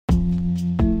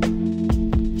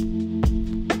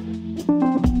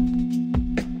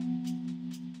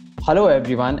Hello,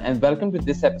 everyone, and welcome to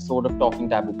this episode of Talking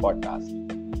Taboo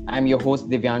podcast. I'm your host,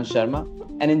 Divyan Sharma,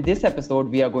 and in this episode,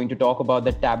 we are going to talk about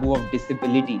the taboo of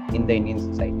disability in the Indian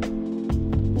society.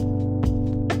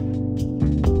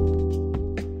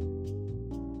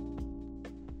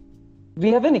 We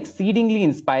have an exceedingly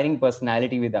inspiring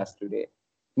personality with us today,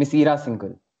 Miss Ira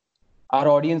Singhal. Our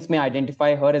audience may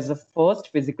identify her as the first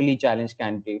physically challenged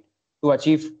candidate to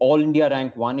achieve All India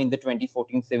Rank 1 in the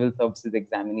 2014 Civil Services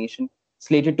examination,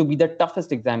 slated to be the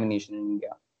toughest examination in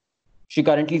India. She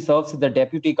currently serves as the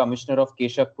Deputy Commissioner of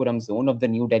Keshappuram Zone of the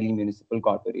New Delhi Municipal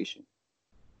Corporation.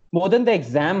 More than the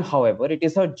exam, however, it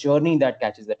is her journey that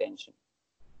catches attention.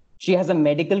 She has a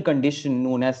medical condition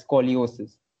known as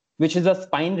scoliosis, which is a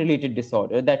spine related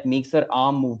disorder that makes her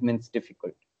arm movements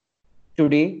difficult.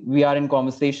 Today, we are in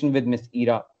conversation with Ms.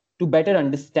 Ira to better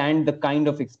understand the kind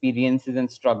of experiences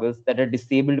and struggles that a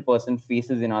disabled person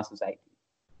faces in our society.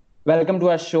 Welcome to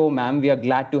our show, ma'am. We are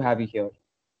glad to have you here.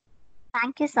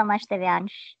 Thank you so much, Divyansh.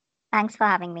 Thanks for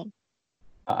having me.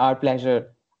 Our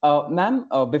pleasure. Ma'am,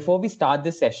 before we start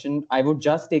this session, I would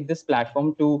just take this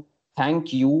platform to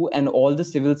thank you and all the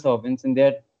civil servants in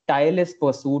their tireless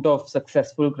pursuit of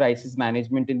successful crisis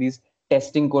management in these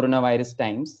testing coronavirus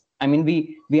times. I mean,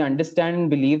 we understand and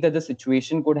believe that the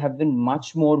situation could have been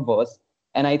much more worse.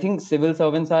 And I think civil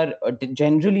servants are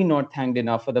generally not thanked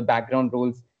enough for the background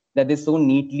roles that they so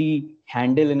neatly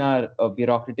handle in our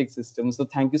bureaucratic system. So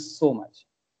thank you so much.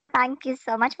 Thank you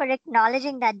so much for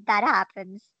acknowledging that that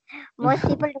happens. Most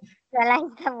people don't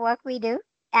realize the work we do,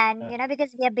 and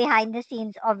because we are behind the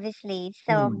scenes, obviously.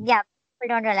 So Hmm. yeah,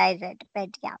 people don't realize it, but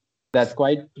yeah. That's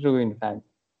quite true, in fact.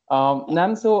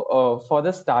 Nam, so for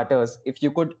the starters, if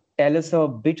you could tell us a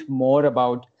bit more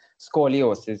about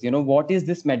scoliosis, what is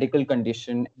this medical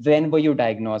condition? When were you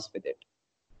diagnosed with it?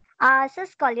 So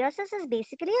scoliosis is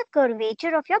basically a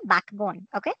curvature of your backbone.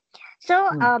 Okay, so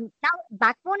Hmm. now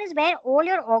backbone is where all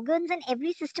your organs and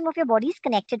every system of your body is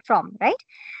connected from, right?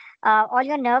 All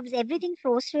your nerves, everything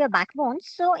flows through your backbone.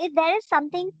 So if there is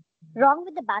something wrong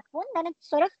with the backbone, then it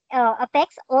sort of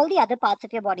affects all the other parts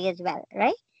of your body as well,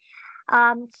 right?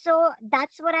 So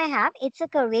that's what I have. It's a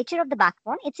curvature of the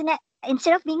backbone.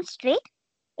 Instead of being straight,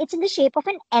 it's in the shape of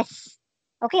an S.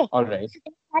 Okay. All right. So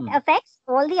Hmm. that affects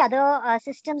all the other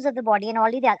systems of the body and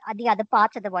all the other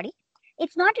parts of the body.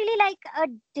 It's not really like a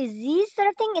disease sort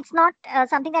of thing. It's not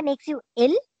something that makes you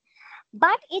ill,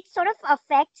 but it sort of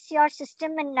affects your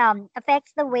system and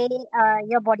affects the way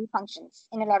your body functions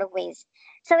in a lot of ways.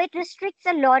 So it restricts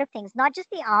a lot of things, not just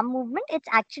the arm movement. It's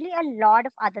actually a lot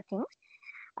of other things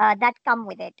that come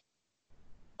with it.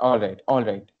 All right. All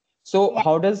right. So, Yeah.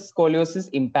 how does scoliosis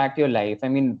impact your life? I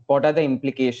mean, what are the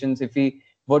implications if we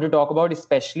were to talk about,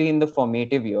 especially in the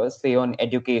formative years, say on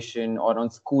education or on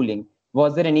schooling?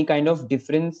 Was there any kind of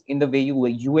difference in the way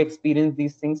you experience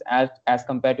these things as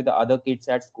compared to the other kids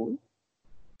at school?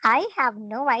 I have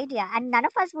no idea, and none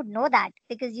of us would know that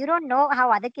because you don't know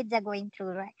how other kids are going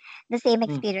through the same Hmm.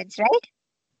 experience, right?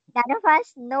 None of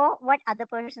us know what other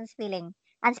person's feeling,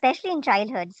 and especially in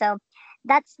childhood. So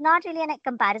that's not really a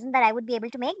comparison that I would be able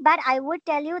to make. But I would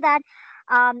tell you that,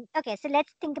 okay, so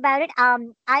let's think about it.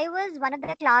 I was one of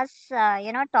the class,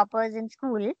 toppers in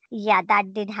school. Yeah,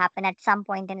 that did happen at some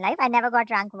point in life. I never got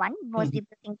rank one. Most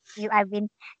people think I've been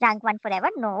rank one forever.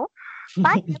 No, but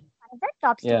I was one of the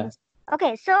top Yeah. students.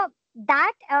 Okay, so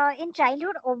that in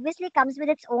childhood obviously comes with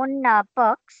its own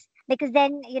perks because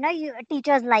then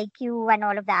teachers like you and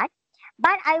all of that.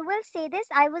 But I will say this: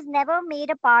 I was never made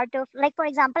a part of, like, for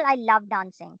example, I love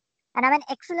dancing and I'm an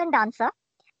excellent dancer,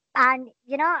 and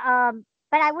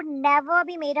but I would never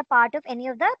be made a part of any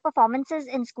of the performances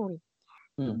in school.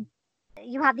 Hmm.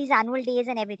 You have these annual days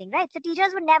and everything, right? So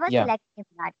teachers would never Yeah. select me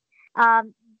for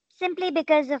that. Simply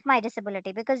because of my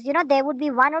disability, because there would be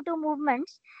one or two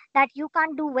movements that you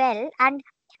can't do well. And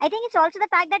I think it's also the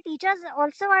fact that teachers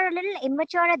also are a little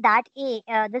immature at that age,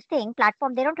 this thing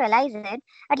platform. They don't realize it.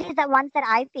 At least the ones that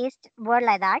I faced were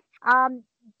like that.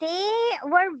 They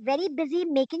were very busy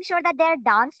making sure that their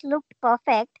dance looked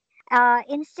perfect,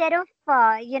 instead of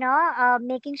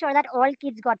making sure that all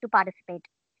kids got to participate.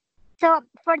 So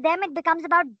for them, it becomes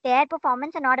about their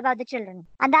performance and not about the children.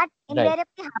 And that Right.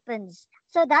 invariably happens.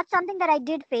 So that's something that I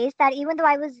did face, that even though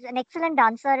I was an excellent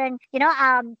dancer and,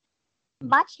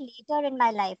 much later in my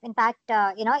life, in fact,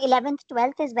 11th,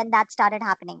 12th is when that started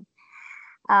happening.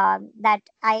 That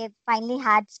I finally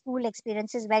had school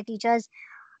experiences where teachers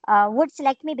would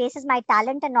select me basis my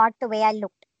talent and not the way I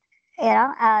looked.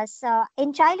 So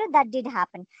in childhood that did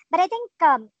happen, but I think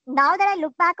now that I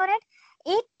look back on it,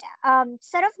 it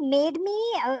sort of made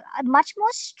me much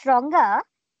more stronger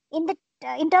in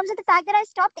terms of the fact that I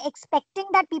stopped expecting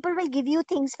that people will give you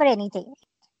things for anything.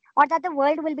 or that the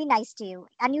world will be nice to you.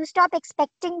 And you stop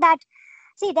expecting that.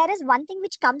 See, there is one thing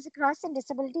which comes across in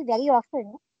disability very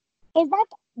often is that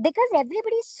because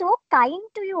everybody is so kind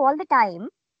to you all the time,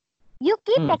 you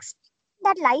keep expecting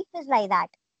that life is like that.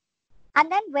 And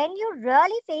then when you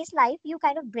really face life, you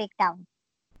kind of break down.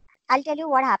 I'll tell you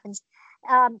what happens.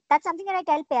 That's something that I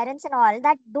tell parents and all,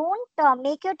 that don't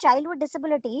make your child with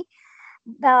disability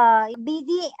be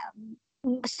the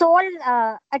sole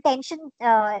attention,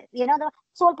 the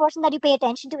sole person that you pay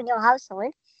attention to in your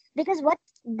household. Because what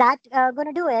that going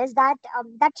to do is that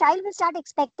that child will start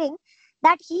expecting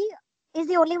that he is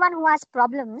the only one who has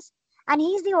problems and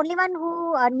he's the only one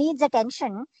who needs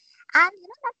attention. And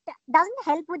that doesn't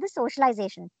help with the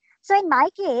socialization. So in my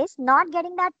case, not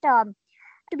getting that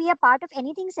to be a part of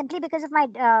anything simply because of my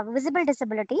visible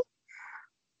disability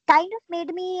kind of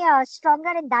made me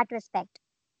stronger in that respect.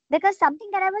 Because something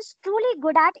that I was truly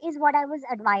good at is what I was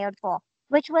admired for,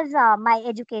 which was my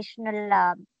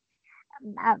educational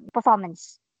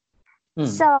performance.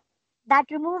 So that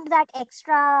removed that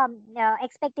extra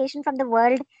expectation from the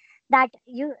world that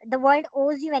the world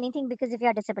owes you anything because of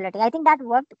your disability. I think that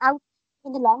worked out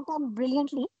in the long term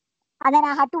brilliantly. And then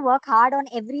I had to work hard on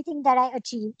everything that I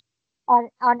achieved, or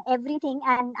on everything,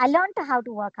 and I learned how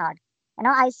to work hard.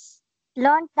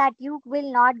 Learned that you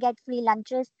will not get free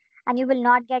lunches, and you will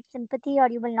not get sympathy, or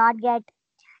you will not get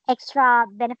extra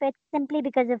benefits simply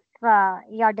because of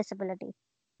your disability.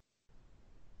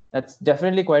 That's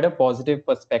definitely quite a positive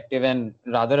perspective and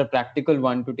rather a practical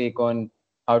one to take on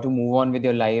how to move on with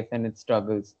your life and its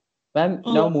struggles. Ma'am,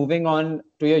 now moving on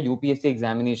to your UPSC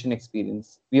examination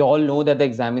experience. We all know that the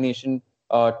examination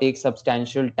takes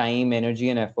substantial time, energy,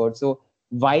 and effort. So,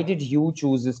 why did you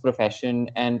choose this profession,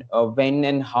 and when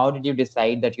and how did you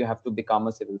decide that you have to become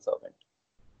a civil servant?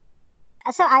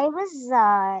 So I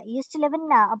was used to live in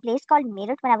a place called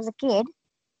Meerut when I was a kid.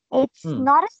 It's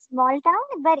not a small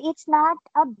town, but it's not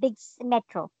a big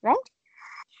metro, right?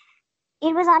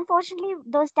 It was unfortunately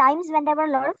those times when there were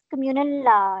a lot of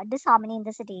communal disharmony in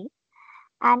the city.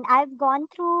 And I've gone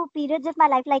through periods of my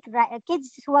life, like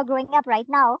kids who are growing up right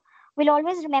now will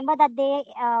always remember that they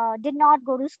did not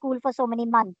go to school for so many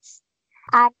months.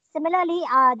 And similarly,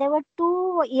 there were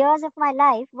 2 years of my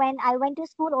life when I went to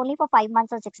school only for 5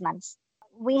 months or 6 months.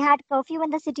 We had curfew in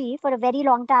the city for a very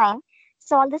long time.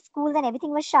 So all the schools and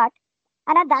everything was shut.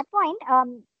 And at that point,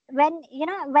 when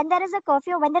there is a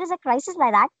curfew, when there is a crisis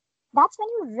like that, that's when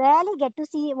you rarely get to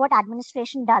see what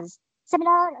administration does.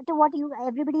 Similar to what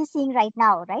everybody is seeing right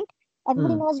now, right?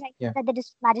 Everybody knows right now that the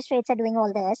magistrates are doing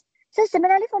all this. So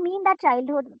similarly for me in that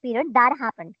childhood period, that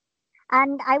happened.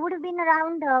 And I would have been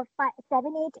around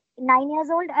 7, 8, 9 years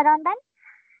old around then.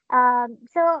 And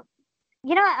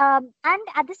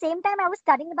at the same time, I was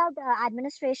studying about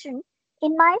administration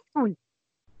in my school.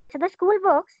 So the school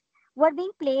books were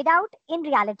being played out in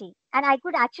reality, and I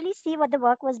could actually see what the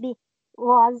work was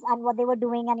and what they were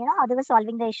doing, and how they were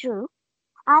solving the issue.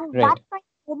 And that point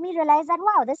made me realize that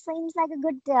wow, this seems like a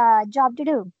good job to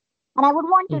do, and I would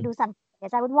want to do something like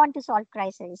this. I would want to solve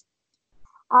crises.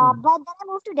 But then I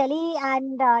moved to Delhi,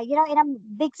 and in a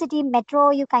big city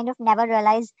metro, you kind of never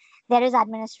realize there is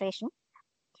administration.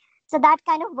 So that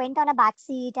kind of went on a back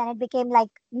seat, and it became like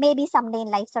maybe someday in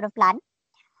life sort of plan.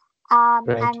 And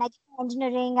I did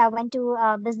engineering. I went to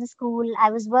business school.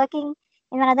 I was working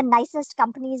in one of the nicest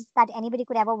companies that anybody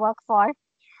could ever work for,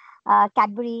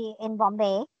 Cadbury in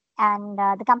Bombay, and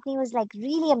the company was like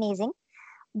really amazing.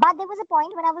 But there was a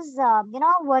point when I was,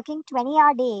 working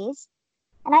 20-hour days,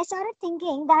 and I started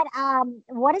thinking that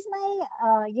what is my,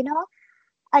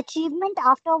 achievement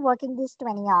after working this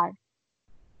 20 hour?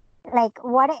 Like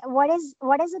what is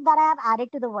it that I have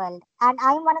added to the world? And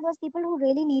I'm one of those people who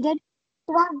really needed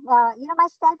to have, my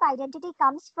self identity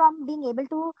comes from being able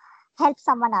to help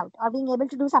someone out or being able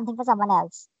to do something for someone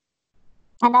else.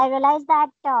 And I realized that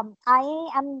I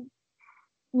am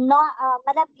not,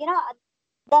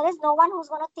 there is no one who's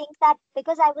going to think that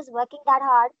because I was working that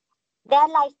hard, their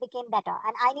life became better.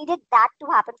 And I needed that to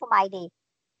happen for my day.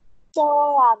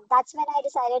 So that's when I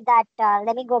decided that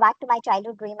let me go back to my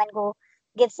childhood dream and go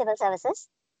give civil services.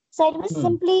 So it was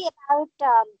simply about,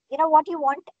 what you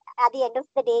want at the end of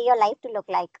the day, your life to look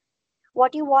like.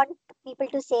 What you want people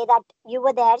to say that you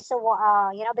were there. So,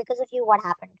 because of you, what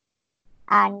happened?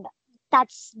 And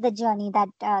that's the journey that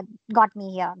got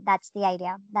me here. That's the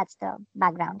idea. That's the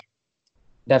background.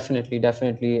 Definitely.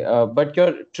 But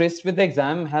your tryst with the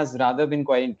exam has rather been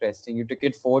quite interesting. You took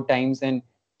it 4 times and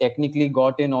technically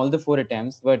got in all the 4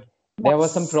 attempts, but there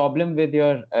was some problem with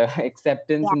your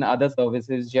acceptance in other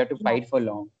services. You had to fight for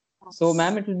long. So,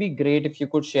 ma'am, it will be great if you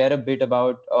could share a bit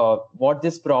about what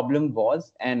this problem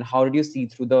was and how did you see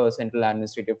through the Central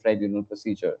Administrative Tribunal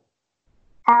procedure?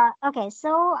 Okay,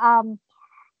 so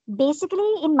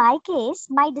basically, in my case,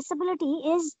 my disability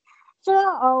is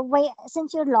so.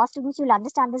 Since you're law students, you'll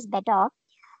understand this better.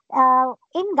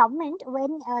 In government,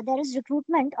 when there is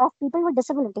recruitment of people with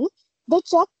disability, they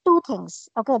check two things.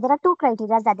 Okay, there are two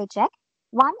criteria that they check.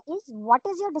 One is what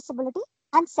is your disability,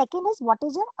 and second is what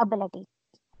is your ability.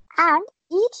 And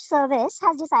each service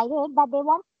has decided that they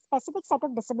want specific set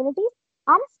of disabilities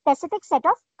and specific set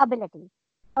of ability.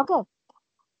 Okay,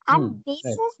 and Right.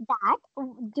 basis that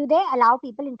do they allow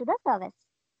people into the service.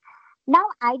 Now,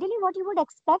 ideally, what you would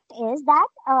expect is that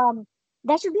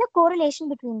there should be a correlation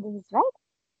between these, right?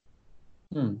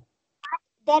 Hmm.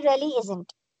 There really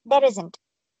isn't. There isn't.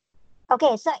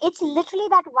 Okay, so it's literally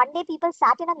that one day people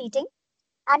sat in a meeting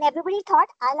and everybody thought,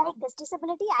 I like this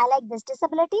disability, I like this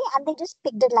disability, and they just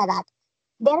picked it like that.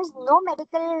 There is no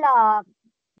medical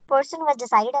person who has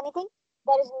decided anything.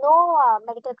 There is no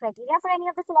medical criteria for any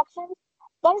of the selections.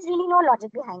 There is really no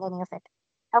logic behind any of it.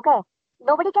 Okay,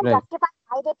 nobody can Right. justify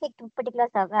why they picked particular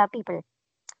people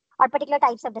or particular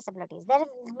types of disabilities. There is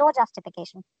no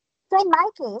justification. So in my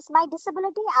case, my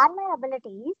disability and my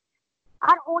abilities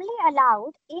are only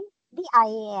allowed in the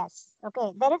IAS.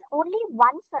 Okay, there is only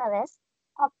one service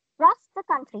across the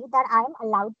country that I am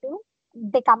allowed to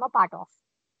become a part of,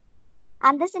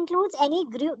 and this includes any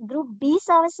group B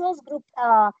services, group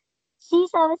C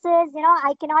services.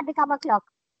 I cannot become a clerk.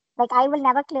 Like I will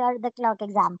never clear the clerk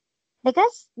exam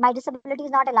because my disability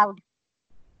is not allowed.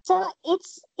 So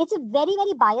it's a very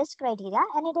very biased criteria,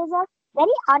 and it is a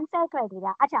very unfair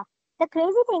criteria. Acha, the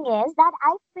crazy thing is that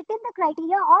I fit in the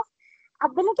criteria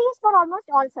of abilities for almost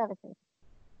all services,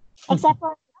 except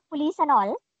for police and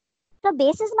all. So,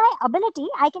 basis my ability,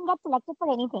 I can get selected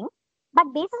for anything.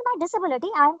 But basis my disability,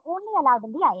 I am only allowed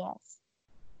in the IAS.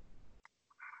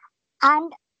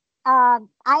 And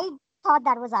I thought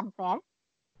that was unfair.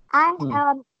 And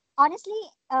Hmm. honestly,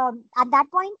 at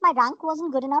that point, my rank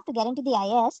wasn't good enough to get into the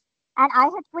IAS, and I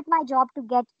had quit my job to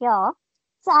get here.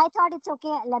 So I thought it's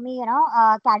okay. Let me,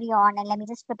 carry on and let me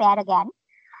just prepare again.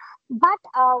 But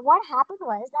what happened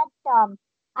was that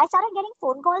I started getting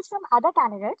phone calls from other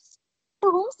candidates to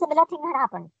whom similar thing had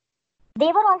happened. They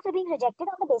were also being rejected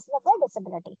on the basis of their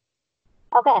disability.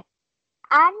 Okay.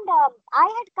 And I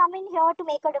had come in here to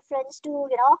make a difference, to,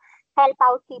 help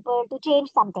out people, to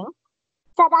change something.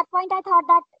 So at that point, I thought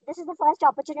that this is the first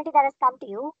opportunity that has come to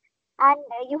you, and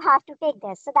you have to take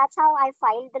this. So that's how I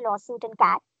filed the lawsuit in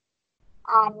CAT,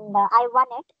 and I won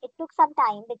it. It took some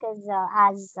time because,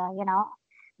 as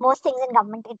most things in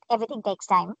government, everything takes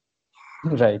time.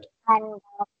 Right. And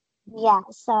yeah,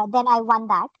 so then I won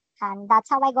that, and that's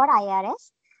how I got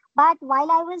IRS. But while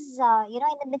I was, in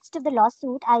the midst of the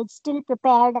lawsuit, I still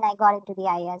prepared and I got into the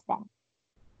IRS then.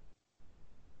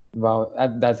 Wow,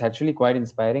 that's actually quite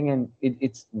inspiring, and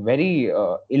it's very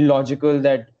illogical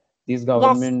that these Yes.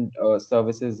 government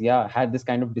services, yeah, had this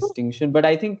kind of distinction. But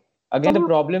I think again the So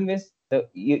problem is the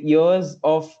years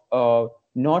of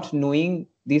not knowing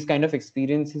these kind of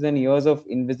experiences and years of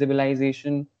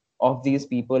invisibilization of these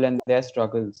people and their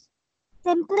struggles.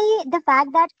 simply the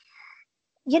fact that,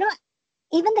 you know,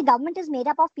 even the government is made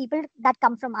up of people that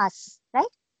come from us, right?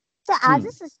 So as a Hmm.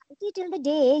 society, till the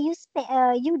day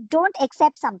you don't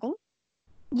accept something,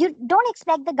 you don't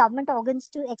expect the government organs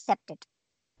to accept it.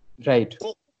 Right.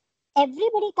 See,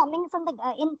 everybody coming from the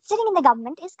sitting in the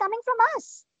government is coming from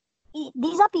us.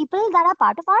 These are people that are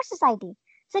part of our society.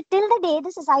 So till the day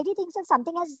the society thinks of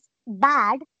something as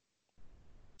bad,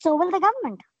 so will the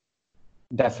government.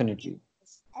 Definitely.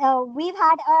 We've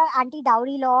had a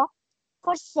anti-dowry law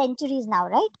for centuries now,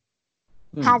 right?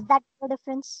 Hmm. Has that made a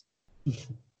difference,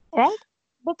 right?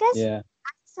 Because Yeah.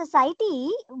 as a society,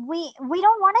 we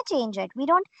don't want to change it. We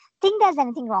don't think there's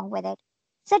anything wrong with it.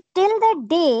 So till the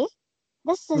day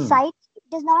the Hmm. society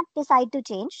does not decide to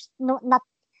change, no,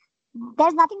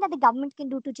 there's nothing that the government can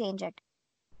do to change it.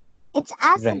 It's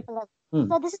as Right. simple as. Hmm.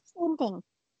 So this is the same thing.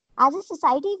 As a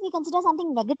society, if we consider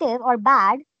something negative or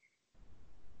bad,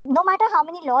 no matter how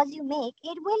many laws you make,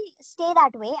 it will stay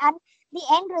that way, and the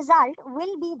end result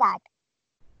will be that.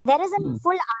 There is a Hmm.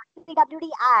 full RPWD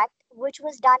Act which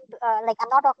was done, like I'm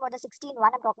not talking about the 16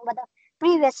 one, I'm talking about the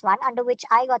previous one under which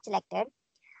I got selected,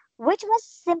 which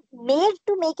was made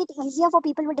to make it easier for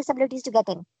people with disabilities to get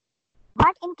in.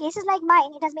 But in cases like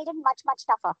mine, it has made it much, much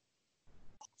tougher.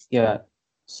 Yeah.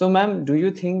 So, ma'am, do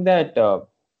you think that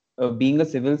being a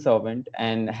civil servant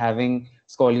and having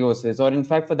scoliosis, or in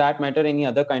fact, for that matter, any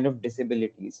other kind of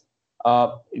disabilities,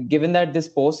 given that this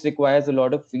post requires a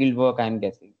lot of field work, I'm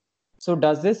guessing. So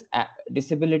does this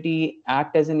disability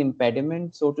act as an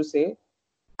impediment, so to say?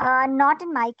 Not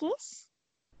in my case.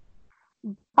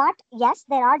 But yes,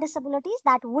 there are disabilities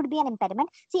that would be an impediment.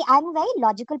 See, I'm a very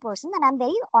logical person and I'm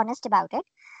very honest about it.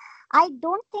 I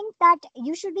don't think that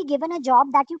you should be given a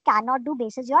job that you cannot do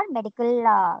basis your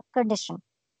medical condition.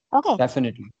 Okay.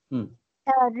 Definitely.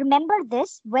 Remember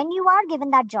this, when you are given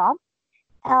that job,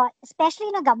 especially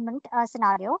in a government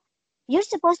scenario, you're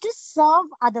supposed to serve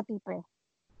other people.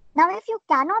 Now, if you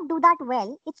cannot do that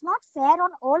well, it's not fair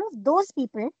on all of those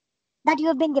people that you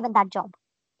have been given that job.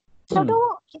 So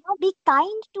to be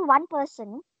kind to one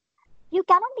person, you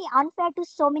cannot be unfair to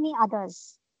so many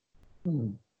others.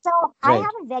 So I Right.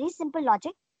 have a very simple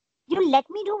logic. You let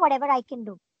me do whatever I can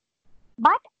do.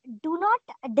 But do not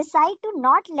decide to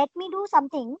not let me do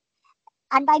something.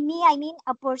 And by me, I mean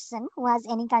a person who has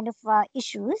any kind of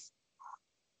issues,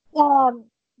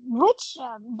 which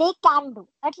they can do.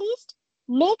 At least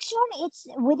make sure it's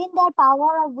within their power,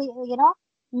 or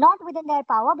not within their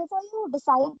power before you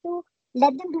decide to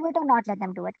let them do it or not let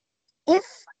them do it.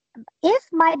 If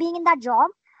my being in that job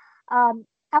um,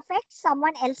 affects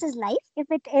someone else's life, if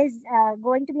it is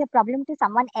going to be a problem to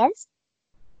someone else,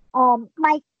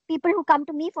 my people who come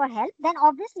to me for help, then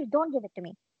obviously don't give it to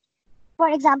me. For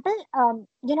example,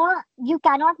 you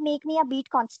cannot make me a beat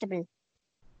constable.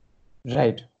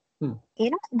 Right.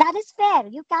 That is fair.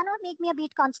 You cannot make me a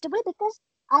beat constable because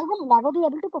I will never be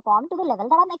able to perform to the level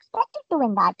that I'm expected to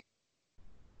in that.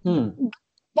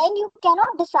 Then you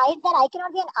cannot decide that I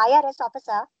cannot be an IRS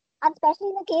officer, and especially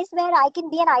in a case where I can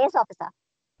be an IS officer.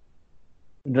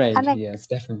 Right. I mean, Yes,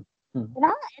 definitely.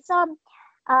 so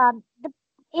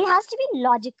it has to be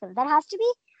logical. There has to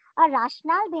be a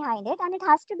rationale behind it, and it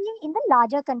has to be in the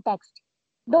larger context.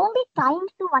 Don't be kind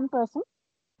to one person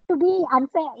to be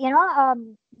unfair,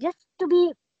 just to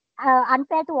be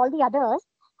unfair to all the others.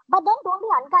 But then don't be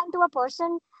unkind to a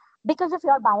person because of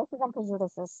your biases and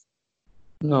prejudices.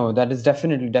 No, that is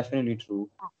definitely true.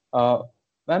 Uh,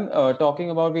 Ma'am,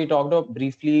 we talked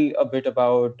briefly a bit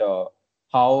about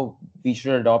how we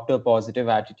should adopt a positive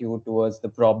attitude towards the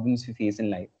problems we face in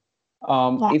life.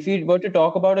 Yeah. If we were to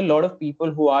talk about a lot of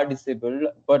people who are disabled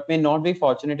but may not be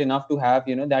fortunate enough to have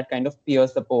that kind of peer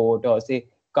support, or say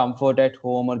comfort at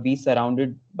home, or be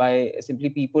surrounded by simply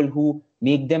people who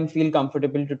make them feel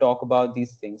comfortable to talk about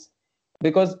these things,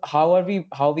 because how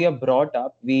we are brought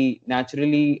up, we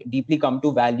naturally deeply come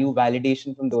to value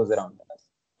validation from those around us.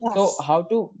 So Yes. how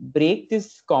to break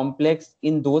this complex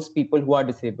in those people who are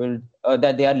disabled,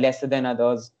 that they are lesser than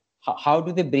others? How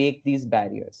do they break these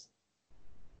barriers?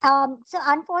 So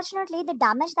unfortunately, the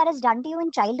damage that is done to you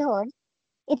in childhood,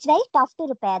 it's very tough to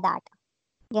repair that.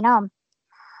 You know.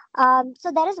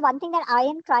 So there is one thing that I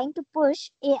am trying to push,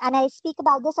 and I speak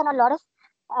about this on a lot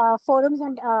of forums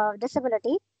on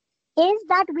disability, is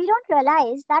that we don't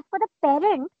realize that for the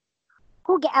parent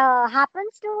who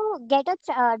happens to get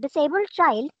a disabled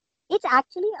child, it's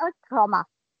actually a trauma.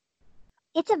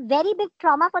 It's a very big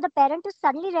trauma for the parent to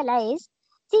suddenly realize,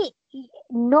 see,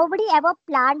 nobody ever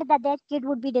planned that their kid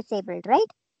would be disabled,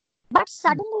 right? But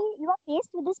suddenly you are faced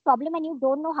with this problem and you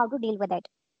don't know how to deal with it.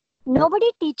 Nobody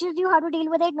teaches you how to deal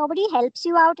with it. Nobody helps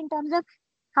you out in terms of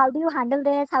how do you handle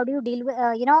this, how do you deal with,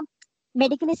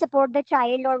 medically support the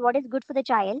child, or what is good for the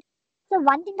child. So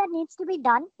one thing that needs to be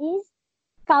done is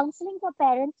counseling for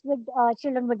parents with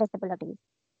children with disabilities.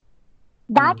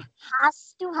 That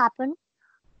has to happen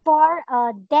for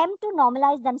them to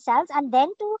normalize themselves and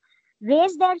then to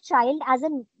raise their child as a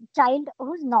child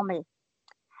who's normal.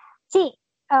 See,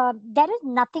 there is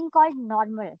nothing called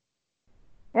normal,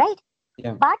 right?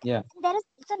 Yeah. But Yeah. there is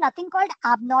also nothing called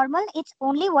abnormal. It's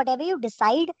only whatever you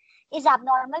decide is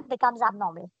abnormal becomes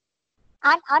abnormal.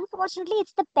 And unfortunately,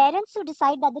 it's the parents who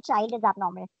decide that the child is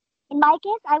abnormal. In my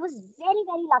case, I was very,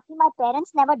 very lucky. My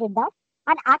parents never did that.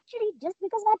 And actually, just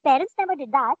because my parents never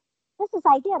did that, the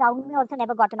society around me also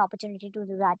never got an opportunity to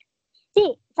do that.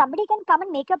 See, somebody can come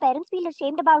and make your parents feel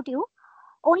ashamed about you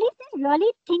only if they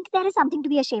really think there is something to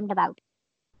be ashamed about.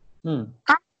 And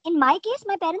in my case,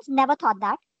 my parents never thought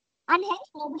that. And hence,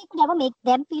 nobody could ever make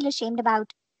them feel ashamed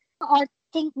about or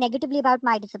think negatively about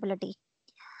my disability.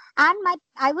 And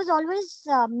I was always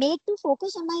made to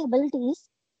focus on my abilities,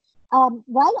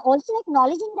 while also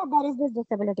acknowledging that there is this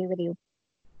disability with you.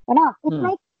 It's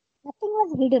like nothing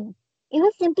was hidden. It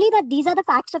was simply that these are the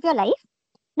facts of your life.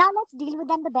 Now let's deal with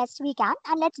them the best we can,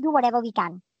 and let's do whatever we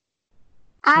can.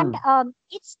 And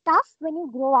it's tough when you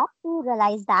grow up to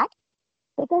realize that,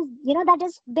 because that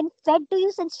has been fed to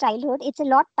you since childhood. It's a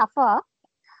lot tougher.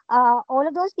 All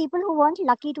of those people who weren't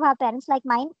lucky to have parents like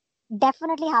mine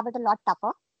definitely have it a lot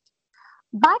tougher.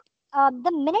 But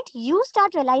the minute you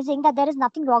start realizing that there is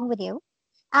nothing wrong with you,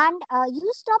 and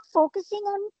you stop focusing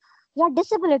on your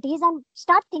disabilities and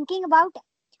start thinking about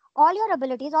all your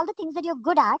abilities, all the things that you're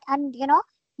good at, and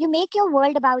you make your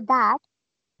world about that,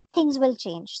 things will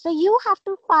change. So you have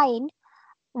to find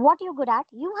what you're good at.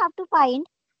 You have to find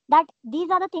that these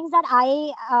are the things that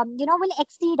I will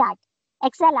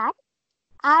excel at,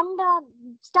 and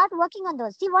start working on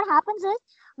those. See, what happens is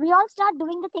we all start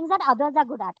doing the things that others are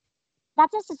good at.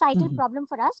 That's a societal Mhm. problem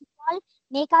for us. We all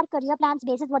make our career plans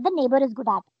basis what the neighbor is good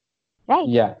at, right?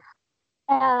 Yeah.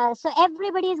 So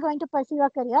everybody is going to pursue a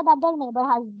career that their neighbor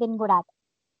has been good at.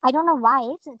 I don't know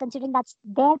why, considering that's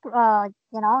their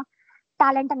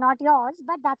talent and not yours,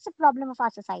 but that's a problem of our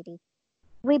society.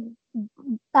 We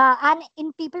And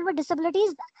in people with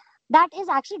disabilities, that is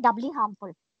actually doubly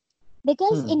harmful,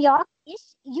 because Hmm. in your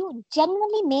case, you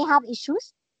genuinely may have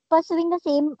issues pursuing the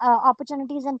same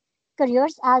opportunities and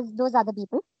careers as those other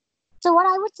people. So what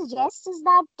I would suggest is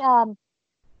that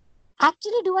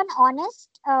actually do an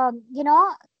honest,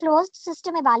 closed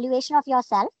system evaluation of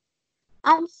yourself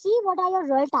and see what are your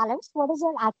real talents, what is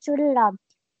your actual,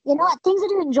 things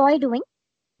that you enjoy doing,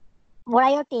 what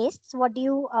are your tastes, what do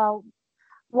you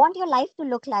want your life to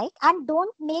look like, and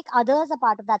don't make others a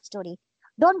part of that story.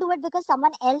 Don't do it because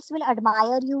someone else will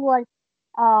admire you or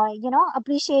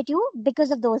appreciate you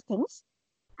because of those things,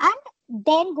 and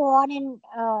then go on and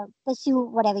pursue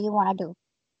whatever you want to do.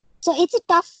 So it's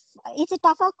a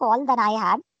tougher call than I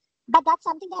had, but that's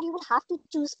something that you will have to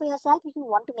choose for yourself if you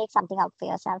want to make something out for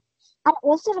yourself. And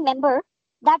also remember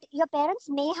that your parents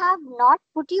may have not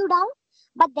put you down,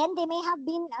 but then they may have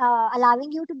been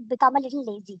allowing you to become a little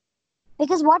lazy.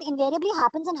 Because what invariably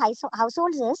happens in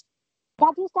households is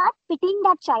that you start pitying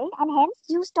that child, and hence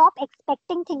you stop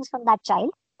expecting things from that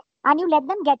child, and you let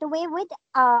them get away with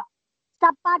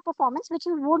subpar performance, which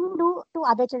you wouldn't do to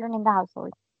other children in the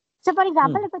household. So, for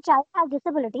example, Hmm. if a child has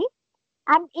disability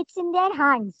and it's in their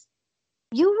hands,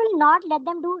 you will not let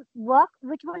them do work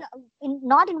which will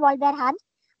not involve their hands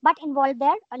but involve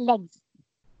their legs.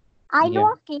 I know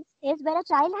Yeah. of cases where a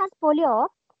child has polio,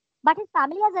 but his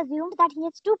family has assumed that he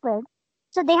is stupid,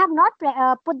 so they have not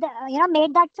put the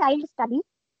made that child study.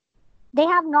 They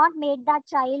have not made that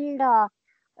child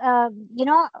uh, you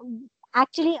know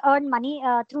actually earn money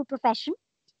through profession.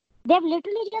 They've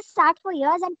literally just sat for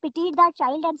years and pitied that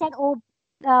child and said, "Oh,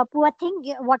 poor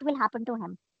thing, what will happen to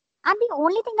him?" And the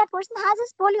only thing that person has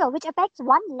is polio, which affects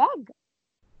one leg.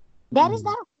 There is Hmm.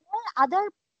 that whole other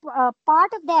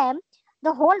part of them,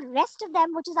 the whole rest of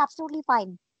them, which is absolutely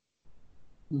fine.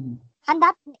 Hmm. And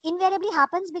that invariably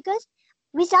happens because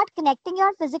we start connecting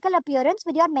your physical appearance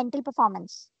with your mental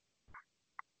performance.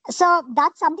 So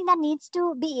that's something that needs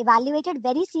to be evaluated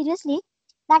very seriously.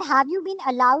 That have you been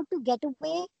allowed to get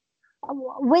away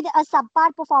with a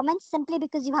subpar performance simply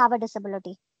because you have a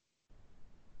disability?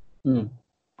 Hmm.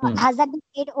 Hmm. Has that been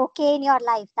made okay in your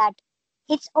life that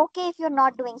it's okay if you're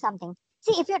not doing something?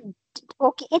 See, if you're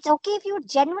okay, it's okay if you're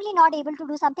genuinely not able to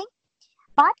do something,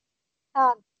 but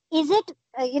uh, is it,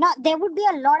 there would be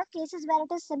a lot of cases where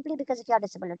it is simply because of your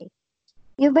disability.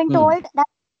 You've been Hmm. told that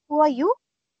who are you?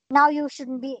 Now you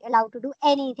shouldn't be allowed to do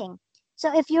anything.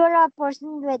 So if you're a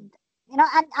person with, and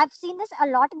I've seen this a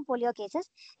lot in polio cases,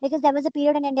 because there was a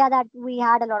period in India that we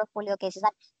had a lot of polio cases,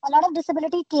 and a lot of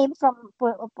disability came from,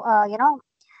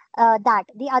 that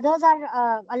the others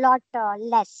are a lot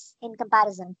less in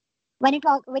comparison when you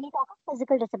talk of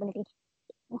physical disability.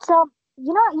 So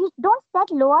you don't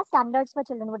set lower standards for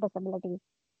children with disabilities.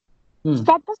 Hmm.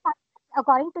 Set the standards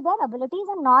according to their abilities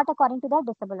and not according to their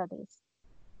disabilities.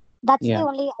 That's the Yeah.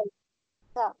 only.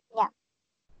 Yeah.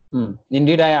 Hmm.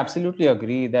 Indeed, I absolutely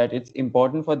agree that it's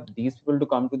important for these people to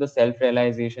come to the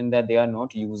self-realization that they are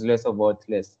not useless or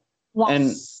worthless. And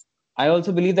Yes. I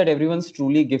also believe that everyone's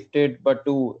truly gifted, but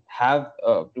to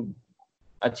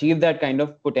achieve that kind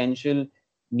of potential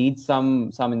needs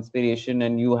some inspiration,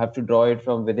 and you have to draw it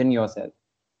from within yourself.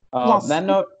 Yes. Then If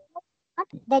now, not,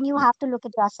 then you have to look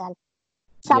at yourself.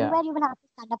 yeah. Somewhere you will have to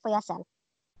stand up for yourself.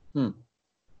 Hmm.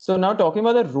 So now talking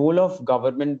about the role of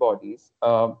government bodies,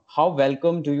 how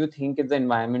welcome do you think is the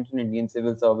environment in Indian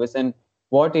civil service, and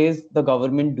what is the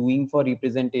government doing for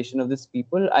representation of these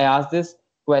people? I ask this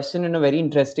question in a very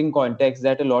interesting context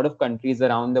that a lot of countries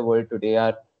around the world today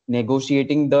are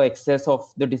negotiating the access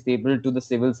of the disabled to the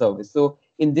civil service. So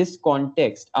in this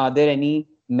context, are there any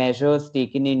measures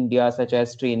taken in India, such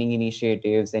as training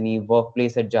initiatives, any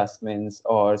workplace adjustments,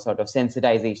 or sort of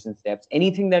sensitization steps?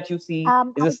 Anything that you see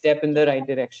is a I step in the right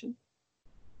direction?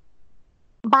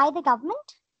 By the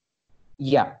government.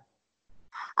 Yeah.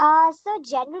 So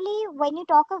generally, when you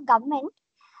talk of government,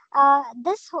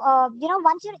 this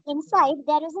once you're inside,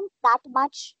 there isn't that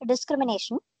much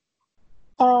discrimination.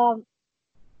 Uh,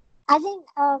 I think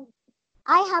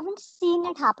I haven't seen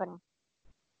it happen.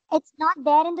 It's not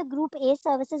there in the Group A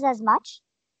services as much.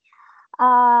 So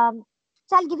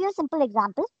I'll give you a simple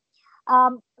example.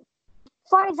 Um,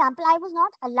 for example, I was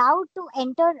not allowed to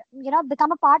enter,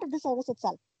 become a part of the service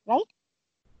itself, right?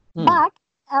 But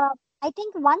I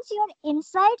think once you're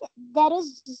inside, there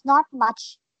is not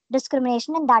much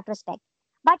discrimination in that respect.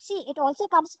 But see, it also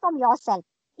comes from yourself.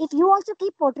 If you also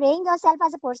keep portraying yourself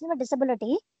as a person with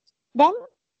disability, then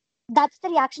that's the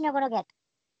reaction you're going to get.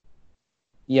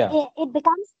 Yeah. It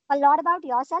becomes a lot about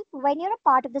yourself when you're a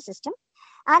part of the system.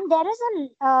 And there is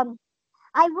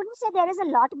I wouldn't say there is a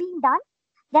lot being done.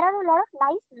 There are a lot of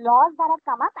nice laws that have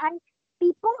come up, and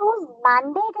people whose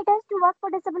mandate it is to work for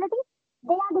disability,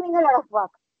 they are doing a lot of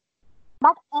work.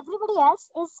 But everybody else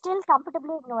is still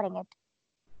comfortably ignoring it.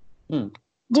 Do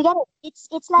you get it?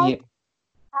 It's like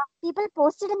people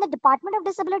posted in the Department of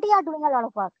Disability are doing a lot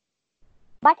of work,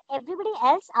 but everybody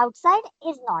else outside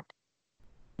is not.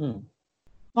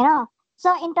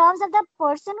 So in terms of the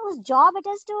person whose job it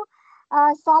is to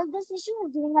solve this issue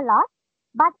is doing a lot,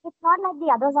 but it's not like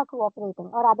the others are cooperating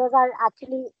or others are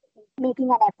actually making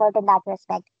an effort in that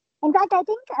respect. In fact, I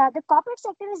think the corporate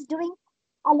sector is doing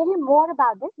a little more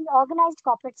about this. The organized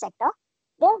corporate sector,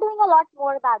 they're doing a lot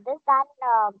more about this than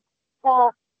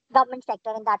the government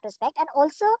sector in that respect. And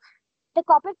also, the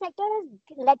corporate sector is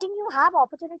letting you have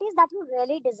opportunities that you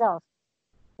really deserve.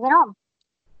 They're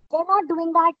not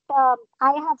doing that.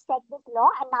 I have set this law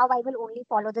and now I will only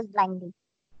follow this blindly,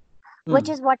 which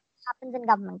is what happens in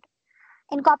government.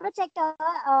 In corporate sector,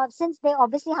 since they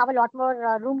obviously have a lot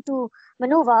more room to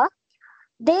maneuver,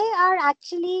 they are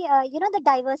actually, the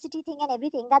diversity thing and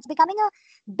everything that's becoming a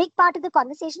big part of the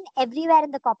conversation everywhere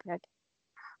in the corporate.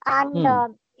 And,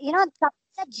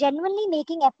 companies are genuinely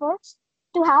making efforts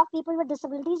to have people with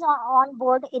disabilities on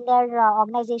board in their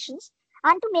organizations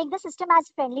and to make the system as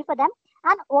friendly for them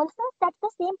and also set the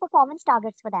same performance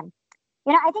targets for them.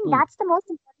 I think that's the most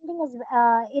important thing is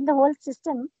in the whole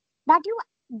system, that you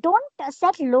don't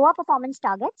set lower performance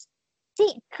targets.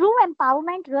 See, true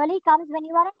empowerment really comes when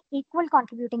you are an equal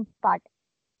contributing part.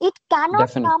 It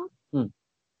cannot come,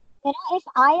 if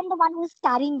I am the one who's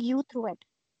carrying you through it.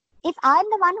 If I'm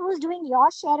the one who's doing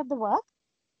your share of the work,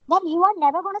 then you are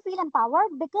never going to feel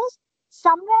empowered, because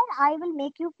somewhere I will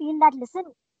make you feel that, listen,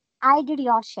 I did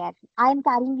your share. I am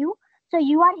carrying you. So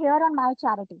you are here on my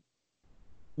charity.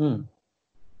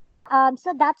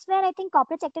 So that's where I think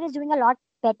corporate sector is doing a lot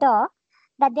better,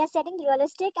 that they're setting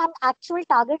realistic and actual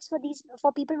targets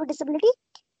for people with disability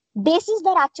basis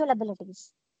their actual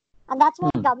abilities. And that's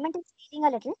where government is failing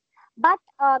a little. But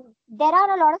there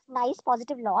are a lot of nice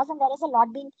positive laws, and there is a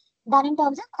lot being done in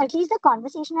terms of, at least the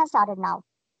conversation has started now.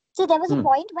 See, there was a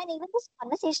point when even this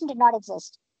conversation did not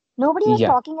exist. Nobody was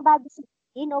talking about this.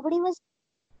 Nobody was,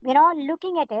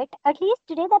 looking at it. At least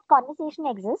today that conversation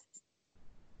exists.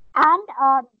 And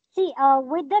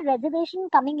with the reservation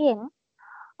coming in,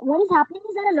 what is happening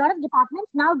is that a lot of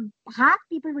departments now have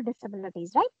people with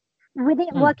disabilities, right?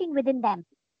 Working within them.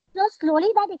 So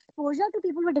slowly that exposure to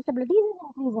people with disabilities is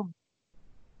increasing.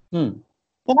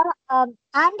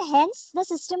 And hence the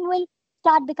system will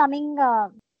start becoming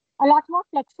a lot more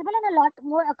flexible and a lot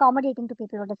more accommodating to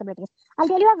people with disabilities. I'll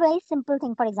tell you a very simple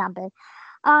thing, for example.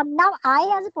 Now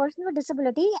I, as a person with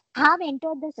disability, have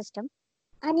entered the system.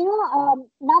 And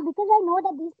now because I know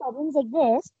that these problems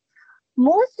exist,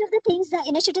 most of the things, the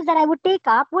initiatives that I would take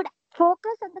up would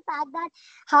focus on the fact that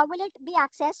how will it be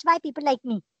accessed by people like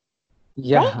me?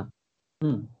 Yeah.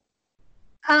 Right?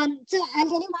 So I'll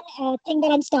tell you one thing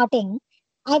that I'm starting.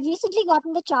 I've recently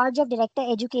gotten the charge of director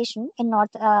education in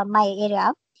my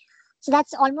area. So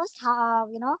that's almost how,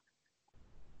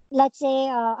 let's say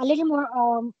a little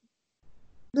more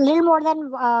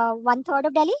than 1/3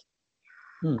 of Delhi.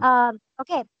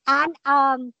 Okay. And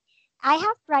I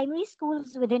have primary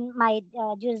schools within my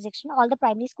jurisdiction, all the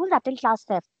primary schools up till class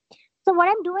 5th. So what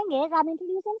I'm doing is I'm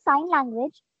introducing sign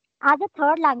language as a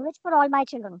third language for all my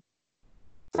children.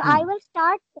 So I will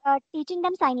start teaching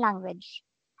them sign language.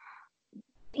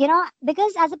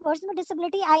 Because as a person with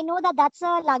disability, I know that that's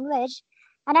a language,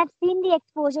 and I've seen the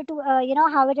exposure to,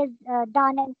 how it is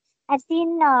done, and I've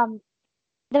seen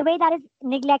the way that is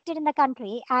neglected in the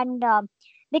country. And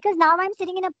because now I'm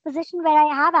sitting in a position where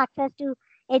I have access to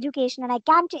education and I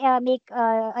can make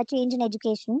a change in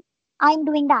education, I'm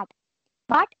doing that.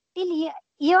 But till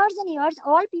years and years,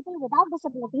 all people without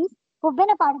disabilities who've been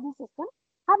a part of the system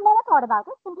have never thought about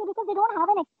it, simply because they don't have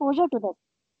an exposure to this,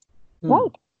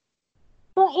 right?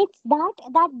 So it's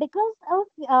that because of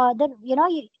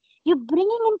you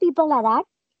bringing in people like that,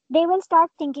 they will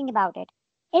start thinking about it.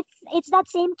 It's that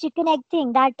same chicken egg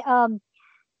thing that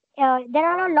there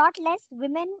are a lot less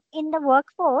women in the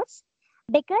workforce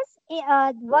because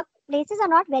workplaces are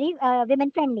not very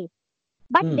women friendly.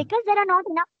 But because there are not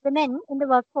enough women in the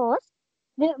workforce,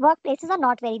 the workplaces are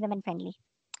not very women friendly,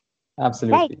 right?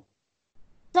 Absolutely.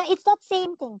 So it's that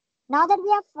same thing. Now that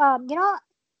we have,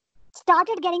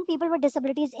 started getting people with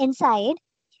disabilities inside,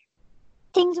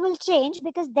 things will change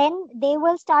because then they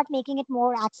will start making it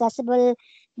more accessible.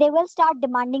 They will start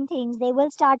demanding things. They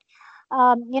will start,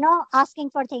 asking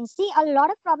for things. See, a lot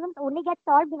of problems only get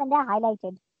solved when they're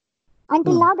highlighted.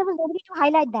 Until now, there was nobody to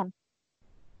highlight them.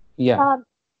 Yeah.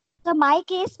 So my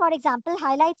case, for example,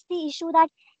 highlights the issue that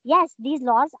yes, these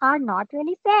laws are not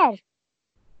really fair.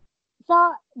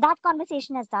 So that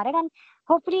conversation has started, and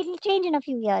hopefully it will change in a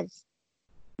few years.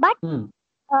 But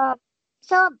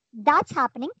so that's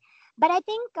happening. But I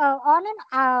think on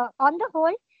the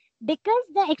whole, because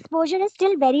the exposure is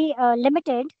still very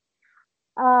limited,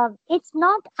 it's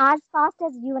not as fast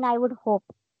as you and I would hope.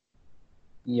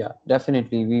 Yeah,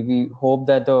 definitely. We hope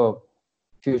that the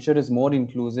future is more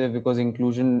inclusive, because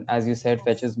inclusion, as you said,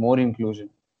 fetches more inclusion.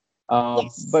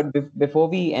 Yes. But before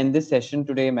we end this session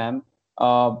today, ma'am,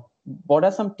 what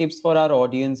are some tips for our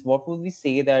audience? What would we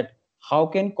say that how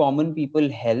can common people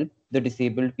help the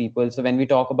disabled people? So when we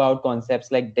talk about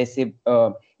concepts like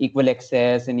equal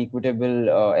access and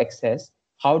equitable access,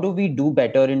 how do we do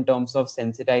better in terms of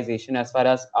sensitization as far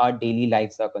as our daily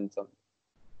lives are concerned?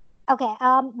 Okay.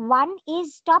 One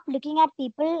is stop looking at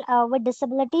people with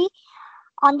disability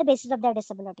on the basis of their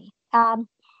disability.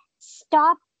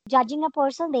 Stop judging a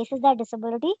person basis their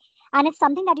disability, and it's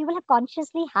something that you will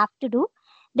consciously have to do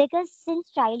because since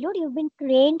childhood you've been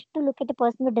trained to look at a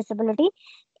person with disability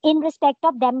in respect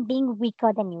of them being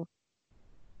weaker than you.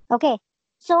 Okay,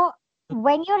 so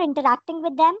when you're interacting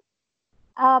with them,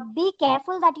 be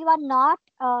careful that you are not,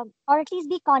 or at least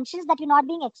be conscious that you're not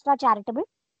being extra charitable.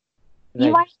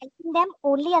 You Right. are helping them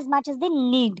only as much as they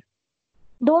need.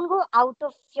 Don't go out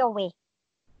of your way.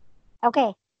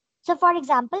 Okay. So, for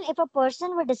example, if a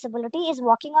person with disability is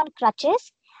walking on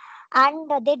crutches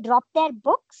and they drop their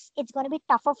books, it's going to be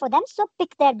tougher for them. So,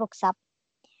 pick their books up.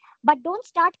 But don't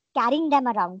start carrying them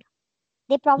around.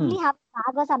 They probably have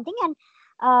a bag or something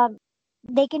and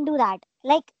they can do that.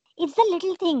 Like, it's the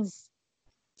little things.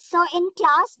 So, in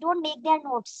class, don't make their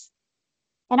notes.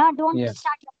 Don't Yeah.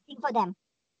 start writing for them.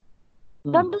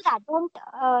 Don't do that. Don't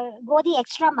go the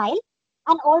extra mile.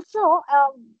 And also,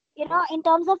 in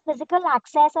terms of physical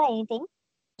access or anything,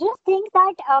 just think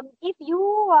that if you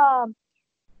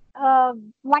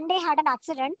one day had an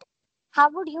accident, how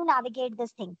would you navigate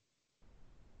this thing?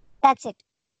 That's it.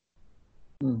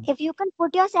 If you can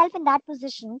put yourself in that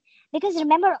position, because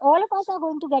remember, all of us are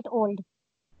going to get old.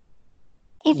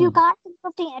 If you can't think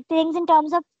of things in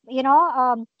terms of,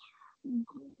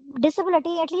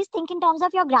 disability, at least think in terms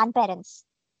of your grandparents.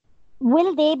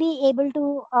 Will they be able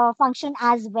to function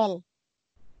as well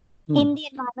in the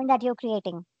environment that you're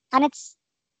creating? And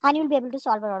you'll be able to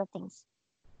solve a lot of things.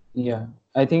 Yeah,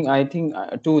 I think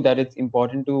too that it's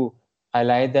important to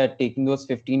highlight that taking those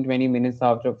 15-20 minutes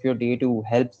out of your day to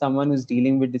help someone who's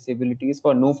dealing with disabilities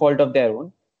for no fault of their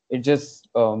own, it just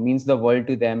means the world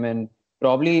to them. And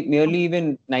probably merely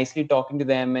even nicely talking to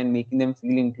them and making them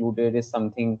feel included is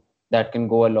something that can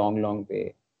go a long, long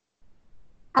way.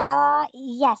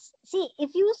 Yes. See,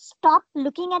 if you stop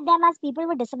looking at them as people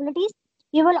with disabilities,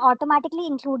 you will automatically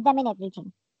include them in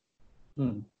everything.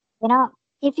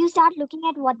 If you start looking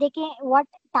at what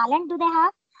talent do they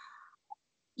have,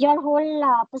 your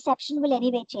whole perception will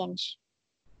anyway change.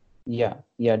 Yeah,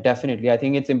 definitely. I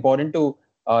think it's important to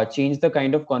change the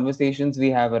kind of conversations we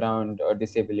have around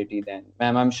disability then.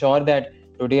 Ma'am, I'm sure that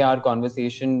today our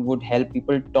conversation would help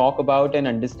people talk about and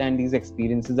understand these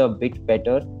experiences a bit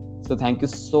better. So thank you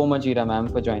so much, Ira ma'am,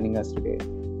 for joining us today.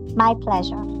 My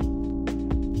pleasure.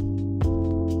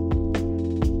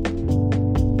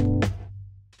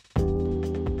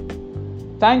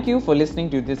 Thank you for listening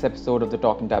to this episode of the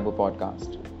Talking Taboo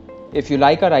podcast. If you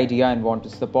like our idea and want to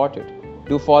support it,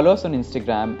 do follow us on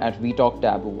Instagram at We Talk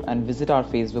Taboo and visit our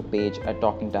Facebook page at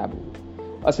Talking Taboo.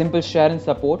 A simple share and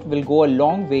support will go a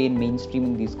long way in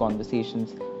mainstreaming these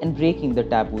conversations and breaking the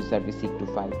taboos that we seek to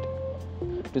fight.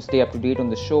 To stay up to date on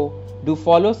the show, do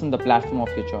follow us on the platform of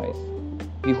your choice.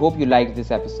 We hope you liked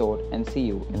this episode and see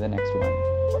you in the next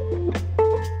one.